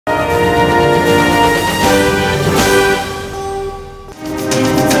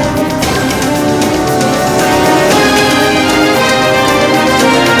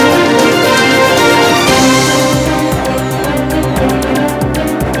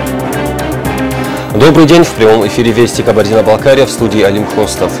Добрый день, в прямом эфире Вести Кбр в студии Алим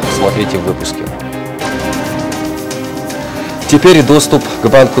Хостов. Смотрите в выпуске. Теперь доступ к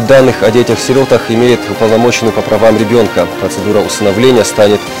банку данных о детях-сиротах имеет уполномоченный по правам ребенка. Процедура усыновления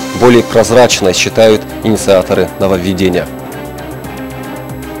станет более прозрачной, считают инициаторы нововведения.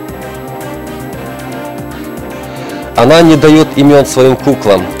 Она не дает имен своим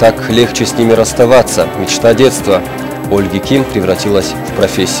куклам, так легче с ними расставаться. Мечта детства Ольги Ким превратилась в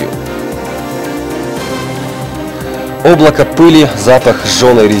профессию. Облако пыли, запах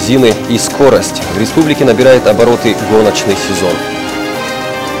сжженной резины и скорость. В республике набирает обороты гоночный сезон.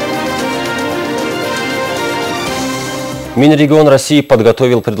 Минрегион России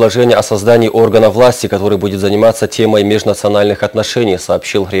подготовил предложение о создании органа власти, который будет заниматься темой межнациональных отношений,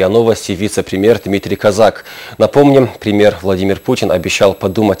 сообщил РИА Новости вице-премьер Дмитрий Казак. Напомним, премьер Владимир Путин обещал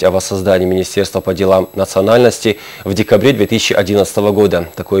подумать о воссоздании Министерства по делам национальности в декабре 2011 года.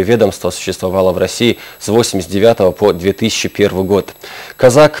 Такое ведомство существовало в России с 1989 по 2001 год.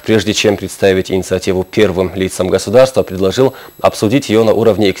 Казак, прежде чем представить инициативу первым лицам государства, предложил обсудить ее на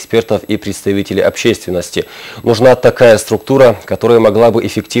уровне экспертов и представителей общественности. Нужна такая структура, которая могла бы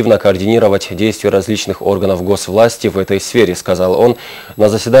эффективно координировать действия различных органов госвласти в этой сфере, сказал он на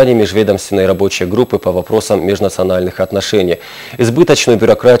заседании межведомственной рабочей группы по вопросам межнациональных отношений. Избыточную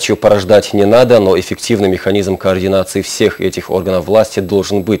бюрократию порождать не надо, но эффективный механизм координации всех этих органов власти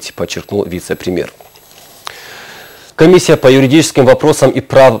должен быть, подчеркнул вице-премьер. Комиссия по юридическим вопросам и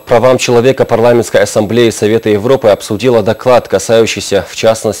правам человека Парламентской ассамблеи Совета Европы обсудила доклад, касающийся, в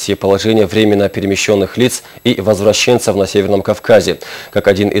частности, положения временно перемещенных лиц и возвращенцев на Северном Кавказе. Как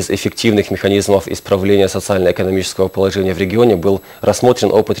один из эффективных механизмов исправления социально-экономического положения в регионе был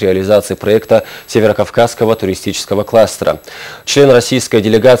рассмотрен опыт реализации проекта Северокавказского туристического кластера. Член российской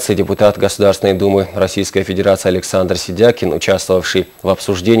делегации, депутат Государственной Думы Российской Федерации Александр Сидякин, участвовавший в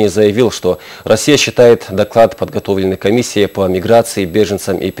обсуждении, заявил, что Россия считает доклад, подготовленный комиссия по миграции,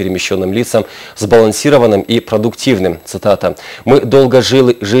 беженцам и перемещенным лицам, сбалансированным и продуктивным. Цитата. «Мы долго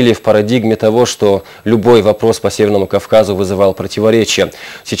жили в парадигме того, что любой вопрос по Северному Кавказу вызывал противоречия.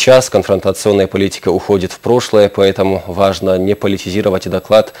 Сейчас конфронтационная политика уходит в прошлое, поэтому важно не политизировать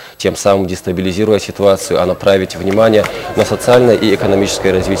доклад, тем самым дестабилизируя ситуацию, а направить внимание на социальное и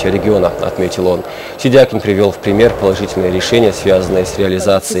экономическое развитие региона», отметил он. Сидякин привел в пример положительные решения, связанные с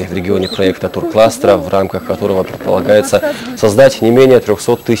реализацией в регионе проекта туркластера, в рамках которого предполагается создать не менее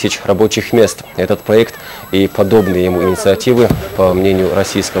 300 тысяч рабочих мест. Этот проект и подобные ему инициативы, по мнению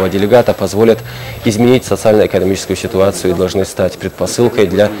российского делегата, позволят изменить социально-экономическую ситуацию и должны стать предпосылкой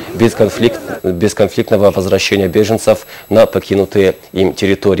для бесконфликтного возвращения беженцев на покинутые им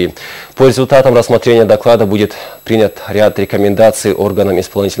территории. По результатам рассмотрения доклада будет принят ряд рекомендаций органам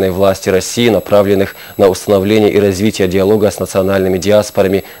исполнительной власти России, направленных на установление и развитие диалога с национальными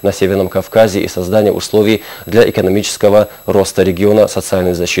диаспорами на Северном Кавказе и создание условий для экономического роста региона,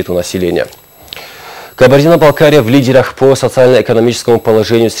 социальную защиту населения. Кабардино-Балкария в лидерах по социально-экономическому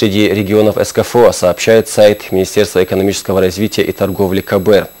положению среди регионов СКФО, сообщает сайт Министерства экономического развития и торговли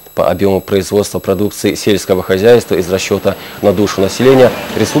КБР. По объему производства продукции сельского хозяйства из расчета на душу населения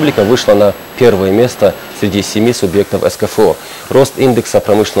республика вышла на первое место среди 7 субъектов СКФО. Рост индекса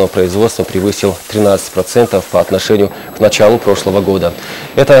промышленного производства превысил 13% по отношению к началу прошлого года.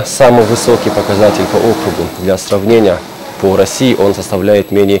 Это самый высокий показатель по округу. Для сравнения, по России он составляет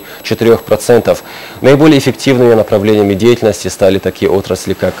менее 4%. Наиболее эффективными направлениями деятельности стали такие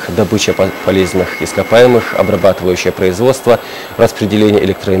отрасли, как добыча полезных ископаемых, обрабатывающее производство, распределение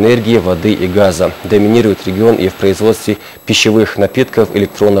электроэнергии, воды и газа. Доминирует регион и в производстве пищевых напитков,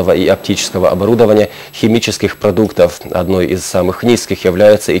 электронного и оптического оборудования, химических продуктов. Одной из самых низких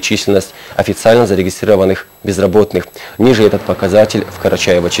является и численность официально зарегистрированных безработных. Ниже этот показатель в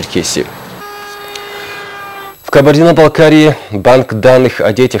Карачаево-Черкесии. В Кабардино-Балкарии банк данных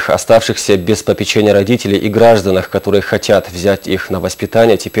о детях, оставшихся без попечения родителей, и гражданах, которые хотят взять их на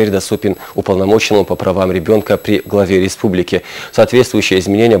воспитание, теперь доступен уполномоченному по правам ребенка при главе республики. Соответствующие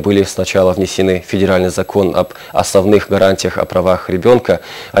изменения были сначала внесены в федеральный закон об основных гарантиях о правах ребенка,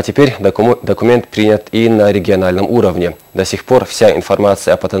 а теперь документ принят и на региональном уровне. До сих пор вся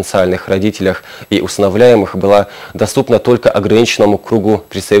информация о потенциальных родителях и усыновляемых была доступна только ограниченному кругу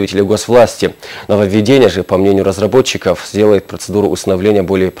представителей госвласти. Нововведение же, по мнению разработчиков, сделает процедуру усыновления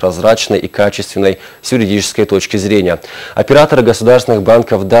более прозрачной и качественной с юридической точки зрения. Операторы государственных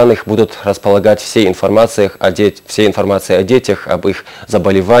банков данных будут располагать всей информацией о детях, об их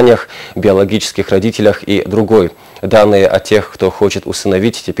заболеваниях, биологических родителях и другой. Данные о тех, кто хочет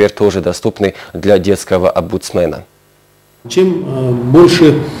усыновить, теперь тоже доступны для детского омбудсмена. Чем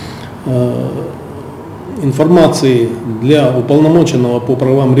больше информации для уполномоченного по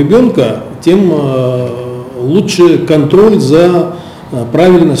правам ребенка, тем лучше контроль за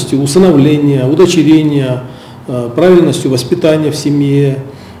правильностью усыновления, удочерения, правильностью воспитания в семье,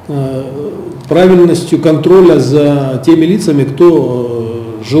 правильностью контроля за теми лицами,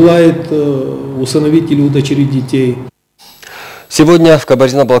 кто желает усыновить или удочерить детей. Сегодня в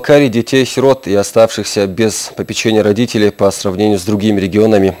Кабардино-Балкарии детей-сирот и оставшихся без попечения родителей по сравнению с другими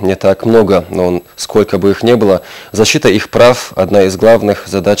регионами не так много, но сколько бы их ни было, защита их прав – одна из главных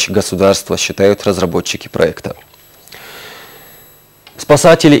задач государства, считают разработчики проекта.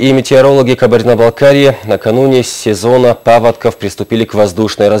 Спасатели и метеорологи Кабардино-Балкарии накануне сезона паводков приступили к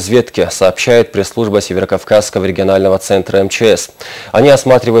воздушной разведке, сообщает пресс-служба Северокавказского регионального центра МЧС. Они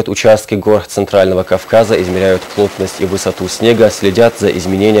осматривают участки гор Центрального Кавказа, измеряют плотность и высоту снега, следят за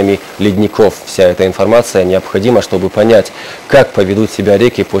изменениями ледников. Вся эта информация необходима, чтобы понять, как поведут себя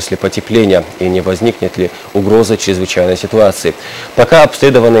реки после потепления и не возникнет ли угрозы чрезвычайной ситуации. Пока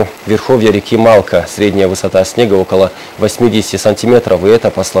обследованы верховья реки Малка. Средняя высота снега около 80 сантиметров. И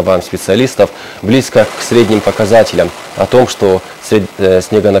это, по словам специалистов, близко к средним показателям. О том, что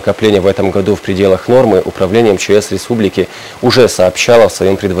снегонакопление в этом году в пределах нормы, управление МЧС республики уже сообщало в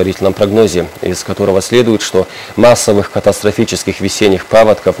своем предварительном прогнозе, из которого следует, что массовых катастрофических весенних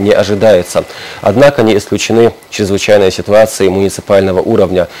паводков не ожидается. Однако не исключены чрезвычайные ситуации муниципального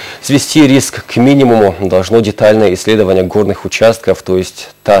уровня. Свести риск к минимуму должно детальное исследование горных участков, то есть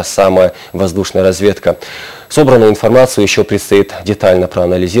та самая воздушная разведка. Собранную информацию еще предстоит детально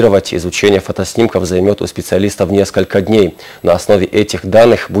проанализировать. Изучение фотоснимков займет у специалистов несколько дней. На основе этих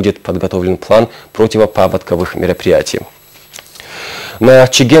данных будет подготовлен план противопаводковых мероприятий. На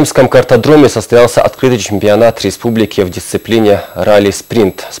Чегемском картодроме состоялся открытый чемпионат республики в дисциплине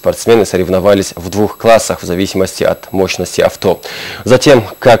ралли-спринт. Спортсмены соревновались в двух классах в зависимости от мощности авто. Затем,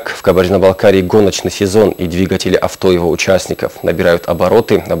 как в Кабардино-Балкарии гоночный сезон и двигатели авто его участников набирают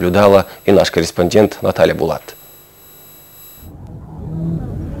обороты, наблюдала и наш корреспондент Наталья Булат.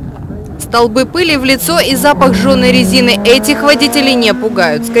 Столбы пыли в лицо и запах жженой резины этих водителей не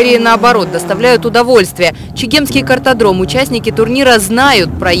пугают. Скорее наоборот, доставляют удовольствие. Чегемский картодром участники турнира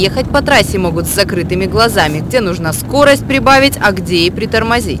знают, проехать по трассе могут с закрытыми глазами. Где нужно скорость прибавить, а где и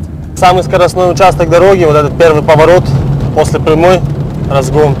притормозить. Самый скоростной участок дороги, вот этот первый поворот, после прямой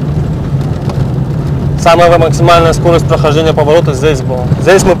разгон. Самая максимальная скорость прохождения поворота здесь была.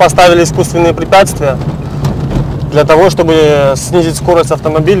 Здесь мы поставили искусственные препятствия для того, чтобы снизить скорость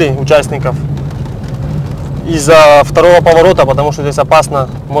автомобилей, участников, из-за второго поворота, потому что здесь опасно,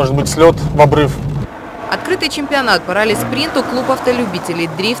 может быть, слет в обрыв. Открытый чемпионат по ралли-спринту клуб автолюбителей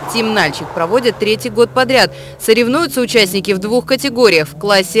 «Дрифт Тим Нальчик» проводит третий год подряд. Соревнуются участники в двух категориях. В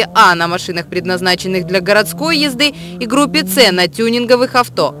классе А на машинах, предназначенных для городской езды, и группе С на тюнинговых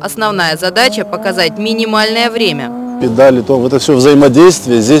авто. Основная задача – показать минимальное время. Педали, то это все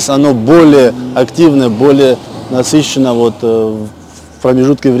взаимодействие. Здесь оно более активное, более насыщенно, в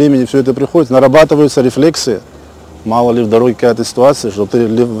промежутке времени все это приходит, нарабатываются рефлексы, мало ли в дороге какая-то ситуация, чтобы ты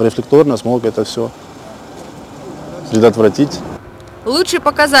рефлекторно смог это все предотвратить. Лучший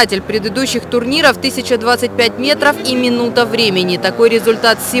показатель предыдущих турниров – 1025 метров и минута времени. Такой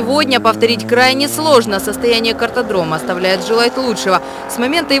результат сегодня повторить крайне сложно. Состояние картодрома оставляет желать лучшего. С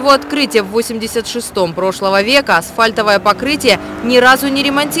момента его открытия в 86-м прошлого века асфальтовое покрытие ни разу не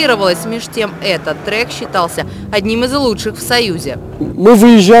ремонтировалось. Меж тем этот трек считался одним из лучших в Союзе. Мы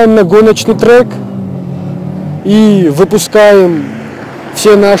выезжаем на гоночный трек и выпускаем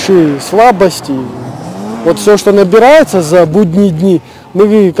все наши слабости. Вот все, что набирается за будние дни,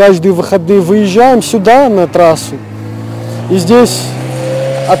 мы каждые выходные выезжаем сюда, на трассу, и здесь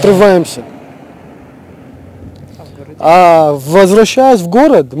отрываемся. А возвращаясь в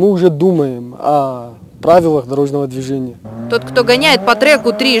город, мы уже думаем о правилах дорожного движения. Тот, кто гоняет по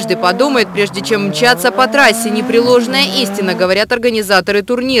треку, трижды подумает, прежде чем мчаться по трассе. Непреложная истина, говорят организаторы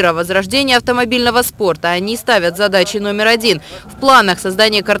турнира. Возрождение автомобильного спорта. Они ставят задачей номер один. В планах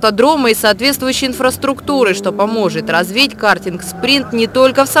создание картодрома и соответствующей инфраструктуры, что поможет развить картинг-спринт не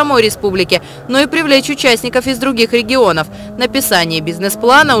только в самой республике, но и привлечь участников из других регионов. Написание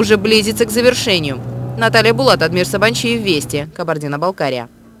бизнес-плана уже близится к завершению. Наталья Булат, Адмир Сабанчиев, Вести, Кабардино-Балкария.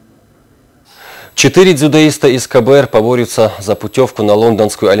 4 дзюдоиста из КБР поборются за путевку на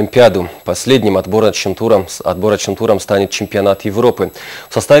Лондонскую Олимпиаду. Последним отборочным туром станет чемпионат Европы.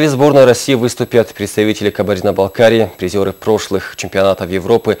 В составе сборной России выступят представители Кабардино-Балкарии, призеры прошлых чемпионатов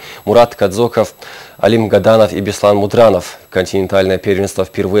Европы Мурат Кадзоков, Алим Гаданов и Беслан Мудранов. Континентальное первенство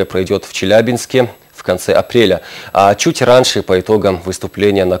впервые пройдет в Челябинске. в конце апреля. А чуть раньше, по итогам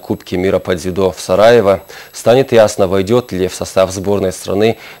выступления на Кубке мира по дзюдо в Сараево, станет ясно, войдет ли в состав сборной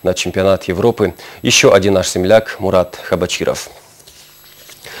страны на чемпионат Европы еще один наш земляк Мурат Хабачиров.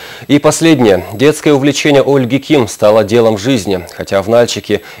 И последнее. Детское увлечение Ольги Ким стало делом жизни. Хотя в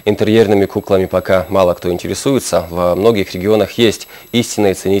Нальчике интерьерными куклами пока мало кто интересуется, во многих регионах есть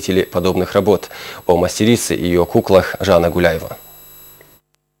истинные ценители подобных работ. О мастерице и ее куклах Жанна Гуляева.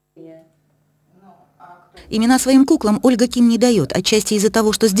 Имена своим куклам Ольга Ким не дает, отчасти из-за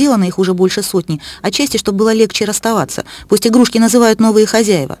того, что сделано их уже больше сотни, отчасти, чтобы было легче расставаться. Пусть игрушки называют новые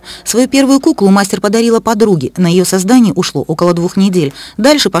хозяева. Свою первую куклу мастер подарила подруге. На ее создание ушло около 2 недель.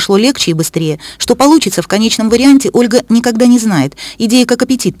 Дальше пошло легче и быстрее. Что получится в конечном варианте, Ольга никогда не знает. Идеи как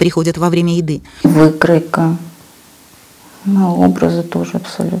аппетит приходят во время еды. Выкройка, образы тоже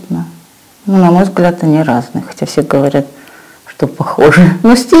абсолютно. На мой взгляд, они разные, хотя все говорят, что похожи.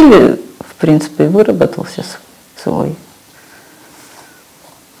 Но стиль, в принципе, выработался свой.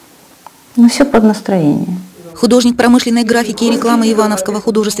 Все под настроение. Художник промышленной графики и рекламы Ивановского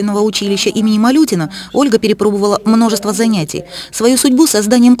художественного училища имени Малютина Ольга перепробовала множество занятий. Свою судьбу с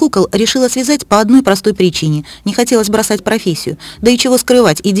созданием кукол решила связать по одной простой причине. Не хотелось бросать профессию. Да и чего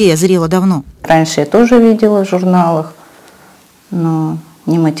скрывать, идея зрела давно. Раньше я тоже видела в журналах, но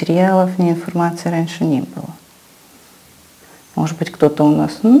ни материалов, ни информации раньше не было. Может быть, кто-то у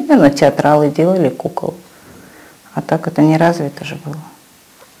нас, наверное, театралы делали кукол. А так это не развито же было.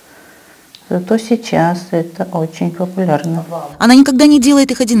 Зато сейчас это очень популярно. Она никогда не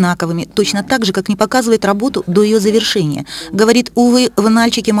делает их одинаковыми, точно так же, как не показывает работу до ее завершения. Говорит, увы, в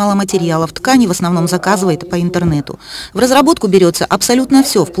Нальчике мало материалов, ткани в основном заказывает по интернету. В разработку берется абсолютно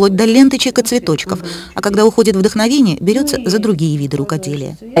все, вплоть до ленточек и цветочков. А когда уходит вдохновение, берется за другие виды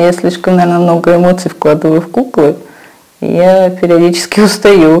рукоделия. Я слишком, наверное, много эмоций вкладываю в куклы. Я периодически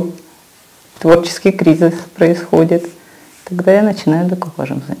устаю, творческий кризис происходит. Тогда я начинаю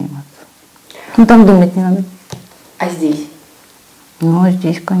декупажем заниматься. Там думать не надо. А здесь?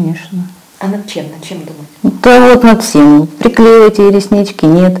 Здесь, конечно. А над чем? Над чем думать? Да вот над всем. Приклеивать ей реснички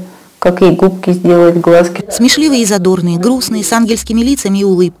нет. Как ей губки сделать, глазки. Смешливые и задорные, грустные, с ангельскими лицами и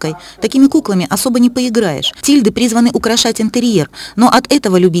улыбкой. Такими куклами особо не поиграешь. Тильды призваны украшать интерьер, но от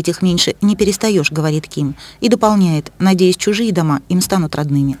этого любить их меньше не перестаешь, говорит Ким. И дополняет, надеюсь, чужие дома им станут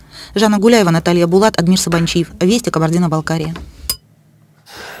родными. Жанна Гуляева, Наталья Булат, Адмир Сабанчиев. Вести Кабардино-Балкария.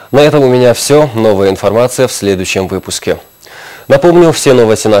 На этом у меня все. Новая информация в следующем выпуске. Напомню, все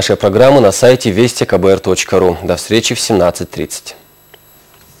новости нашей программы на сайте вестикбр.ру. До встречи в 17:30.